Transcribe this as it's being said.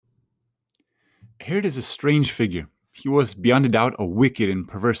Herod is a strange figure. He was beyond a doubt a wicked and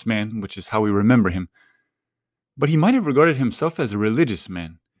perverse man, which is how we remember him. But he might have regarded himself as a religious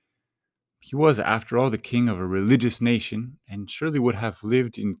man. He was, after all, the king of a religious nation, and surely would have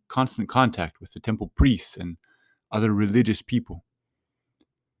lived in constant contact with the temple priests and other religious people.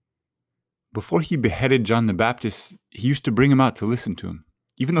 Before he beheaded John the Baptist, he used to bring him out to listen to him,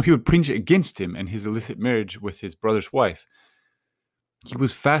 even though he would preach against him and his illicit marriage with his brother's wife. He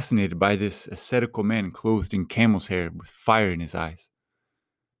was fascinated by this ascetical man clothed in camel's hair with fire in his eyes.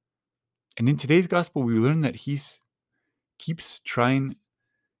 And in today's gospel, we learn that he keeps trying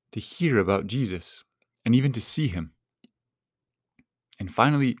to hear about Jesus and even to see him. And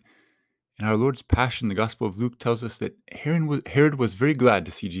finally, in our Lord's Passion, the Gospel of Luke tells us that Herod was very glad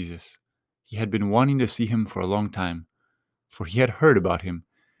to see Jesus. He had been wanting to see him for a long time, for he had heard about him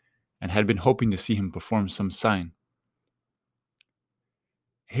and had been hoping to see him perform some sign.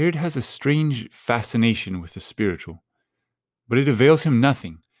 Herod has a strange fascination with the spiritual, but it avails him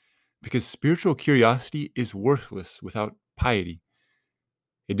nothing, because spiritual curiosity is worthless without piety.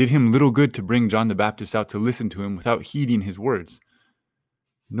 It did him little good to bring John the Baptist out to listen to him without heeding his words,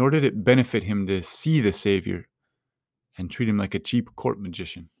 nor did it benefit him to see the Savior and treat him like a cheap court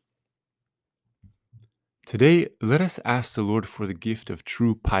magician. Today, let us ask the Lord for the gift of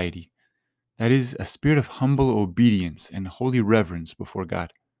true piety, that is, a spirit of humble obedience and holy reverence before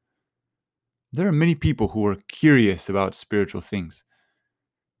God. There are many people who are curious about spiritual things,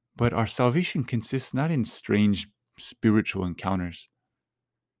 but our salvation consists not in strange spiritual encounters,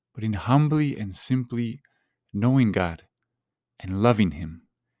 but in humbly and simply knowing God and loving Him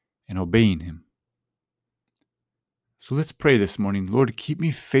and obeying Him. So let's pray this morning. Lord, keep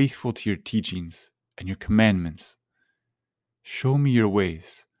me faithful to your teachings and your commandments. Show me your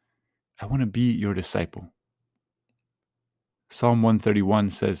ways. I want to be your disciple. Psalm 131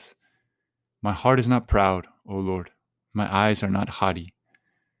 says, "My heart is not proud, O Lord. My eyes are not haughty.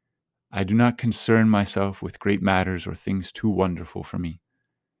 I do not concern myself with great matters or things too wonderful for me.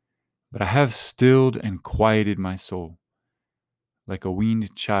 But I have stilled and quieted my soul, like a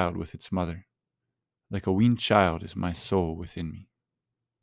weaned child with its mother. Like a weaned child is my soul within me."